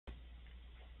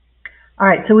All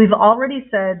right, so we've already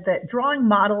said that drawing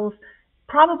models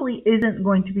probably isn't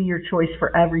going to be your choice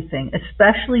for everything,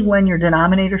 especially when your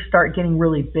denominators start getting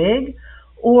really big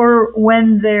or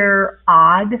when they're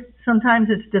odd. Sometimes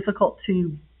it's difficult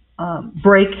to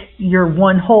break your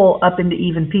one whole up into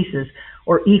even pieces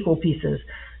or equal pieces.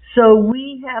 So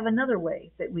we have another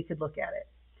way that we could look at it.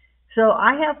 So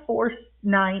I have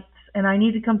 4/9, and I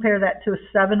need to compare that to a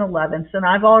 7/11. And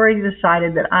I've already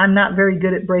decided that I'm not very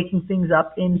good at breaking things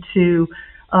up into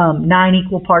 9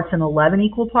 equal parts and 11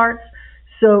 equal parts.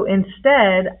 So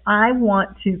instead, I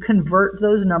want to convert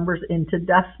those numbers into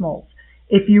decimals.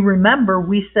 If you remember,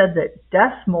 we said that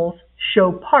decimals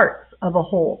show parts of a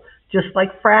whole, just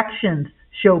like fractions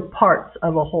show parts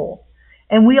of a whole.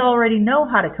 And we already know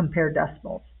how to compare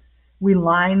decimals. We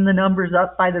line the numbers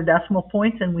up by their decimal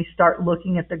points and we start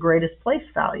looking at the greatest place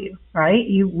value, right?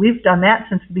 We've done that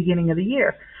since the beginning of the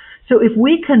year. So if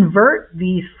we convert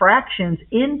these fractions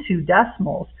into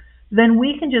decimals, then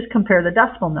we can just compare the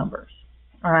decimal numbers.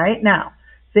 All right, now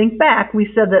think back.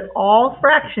 We said that all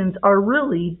fractions are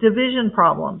really division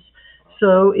problems.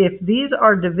 So if these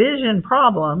are division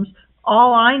problems,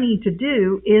 all I need to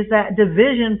do is that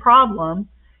division problem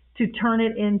to turn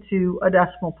it into a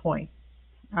decimal point.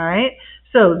 All right,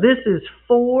 so this is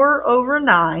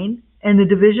 4/9, and the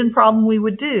division problem we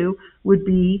would do would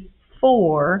be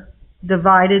 4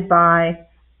 divided by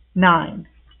 9.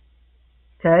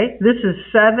 Okay, this is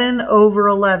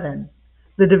 7/11.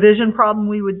 The division problem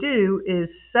we would do is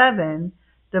 7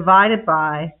 divided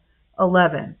by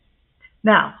 11.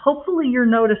 Now, hopefully you're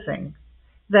noticing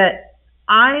that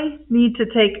I need to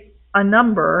take a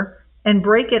number and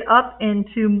break it up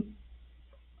into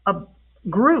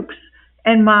groups,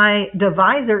 and my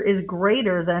divisor is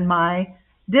greater than my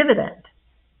dividend.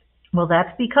 Well,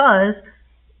 that's because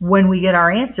when we get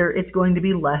our answer, it's going to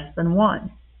be less than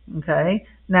 1. Okay?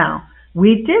 Now,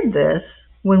 we did this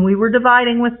when we were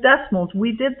dividing with decimals.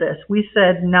 We did this. We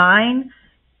said 9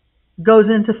 goes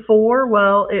into 4.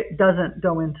 Well, it doesn't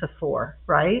go into 4,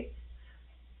 right?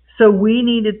 So we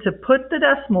needed to put the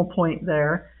decimal point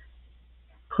there,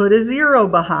 put a 0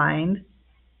 behind,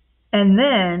 and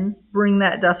then bring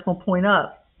that decimal point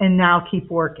up and now keep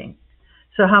working.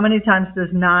 So how many times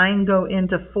does 9 go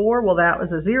into 4? Well, that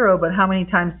was a 0, but how many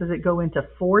times does it go into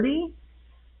 40?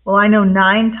 Well, I know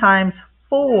 9 times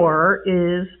 4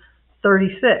 is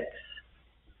 36.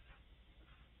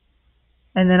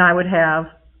 And then I would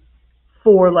have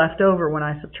 4 left over when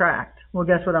I subtract. Well,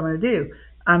 guess what I'm going to do?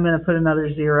 I'm going to put another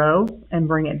 0 and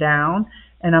bring it down.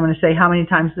 And I'm going to say, how many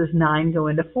times does 9 go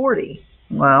into 40?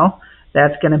 Well,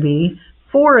 that's going to be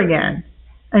 4 again.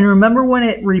 And remember, when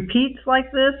it repeats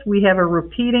like this, we have a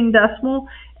repeating decimal,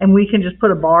 and we can just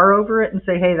put a bar over it and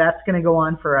say, hey, that's going to go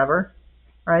on forever,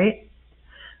 right?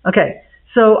 Okay,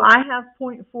 so I have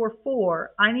 0.44.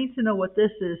 I need to know what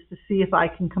this is to see if I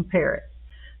can compare it.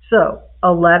 So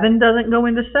 11 doesn't go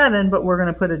into 7, but we're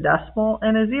going to put a decimal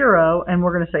and a 0, and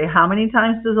we're going to say, how many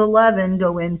times does 11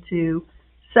 go into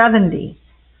 70?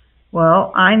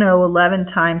 Well, I know 11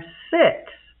 times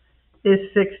 6 is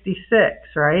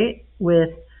 66, right?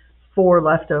 With 4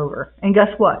 left over. And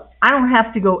guess what? I don't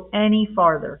have to go any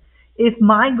farther. If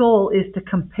my goal is to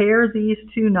compare these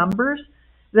two numbers,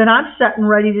 then I'm set and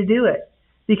ready to do it.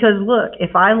 Because look,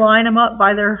 if I line them up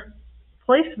by their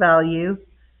place value,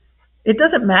 it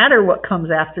doesn't matter what comes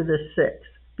after this 6,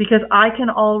 because I can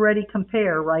already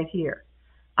compare right here.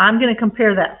 I'm going to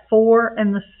compare that 4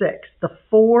 and the 6. The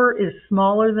 4 is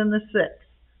smaller than the 6.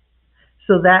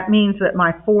 So that means that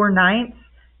my 4/9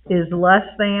 is less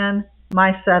than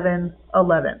my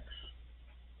 7/11.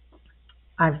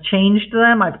 I've changed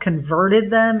them, I've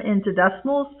converted them into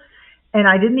decimals, and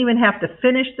I didn't even have to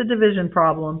finish the division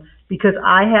problem because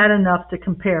I had enough to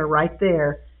compare right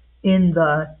there in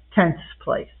the tenths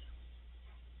place.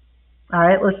 All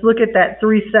right, let's look at that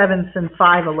 3/7 and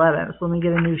 5/11. Let me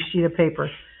get a new sheet of paper.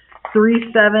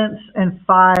 3/7 and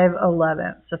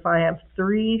 5/11. If I have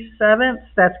 3/7,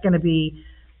 that's going to be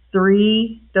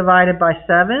 3 divided by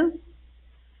 7,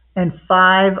 and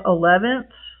 5/11,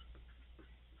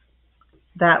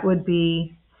 that would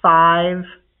be 5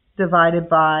 divided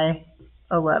by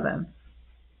 11.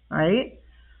 All right?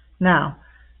 Now,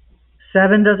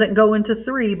 7 doesn't go into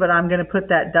 3, but I'm going to put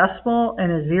that decimal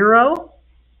and a 0.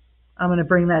 I'm going to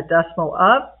bring that decimal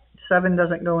up. 7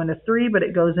 doesn't go into 3, but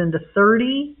it goes into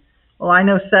 30. Well, I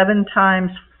know 7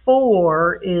 times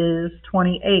 4 is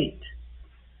 28,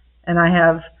 and I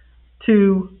have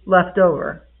 2 left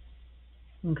over.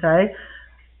 Okay?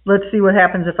 Let's see what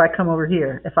happens if I come over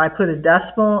here. If I put a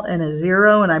decimal and a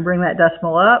 0 and I bring that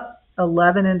decimal up,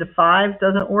 11 into 5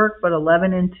 doesn't work, but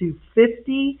 11 into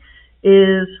 50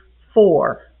 is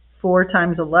 4. 4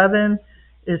 times 11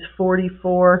 is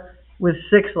 44 with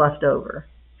 6 left over.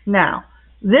 Now,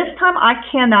 this time I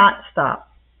cannot stop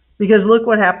because look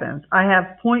what happens. I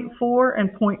have 0.4 and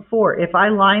 0.4. If I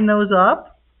line those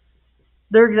up,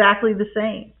 they're exactly the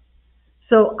same.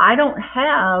 So I don't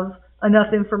have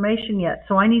enough information yet.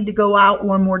 So I need to go out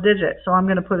one more digit. So I'm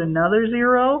going to put another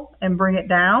 0 and bring it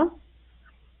down.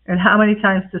 And how many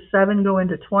times does 7 go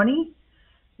into 20?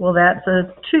 Well, that's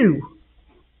a 2.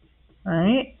 All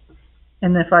right.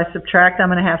 And if I subtract, I'm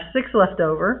going to have 6 left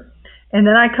over. And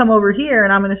then I come over here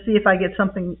and I'm going to see if I get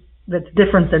something that's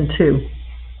different than 2.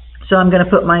 So I'm going to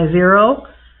put my 0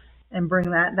 and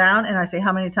bring that down. And I say,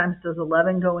 how many times does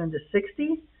 11 go into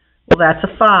 60? Well, that's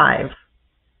a 5.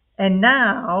 And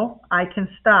now I can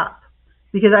stop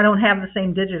because I don't have the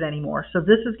same digit anymore. So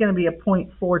this is going to be a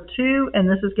 0.42 and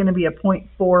this is going to be a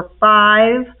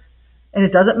 0.45. And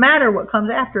it doesn't matter what comes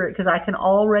after it because I can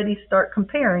already start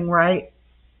comparing right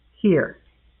here.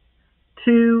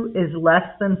 2 is less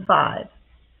than 5.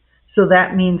 So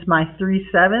that means my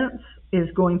 3/7 is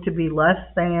going to be less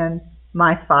than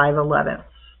my 5/11.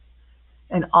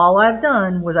 And all I've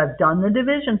done was I've done the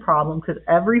division problem because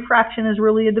every fraction is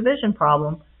really a division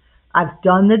problem. I've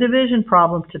done the division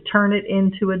problem to turn it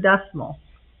into a decimal.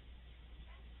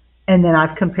 And then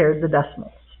I've compared the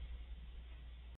decimals.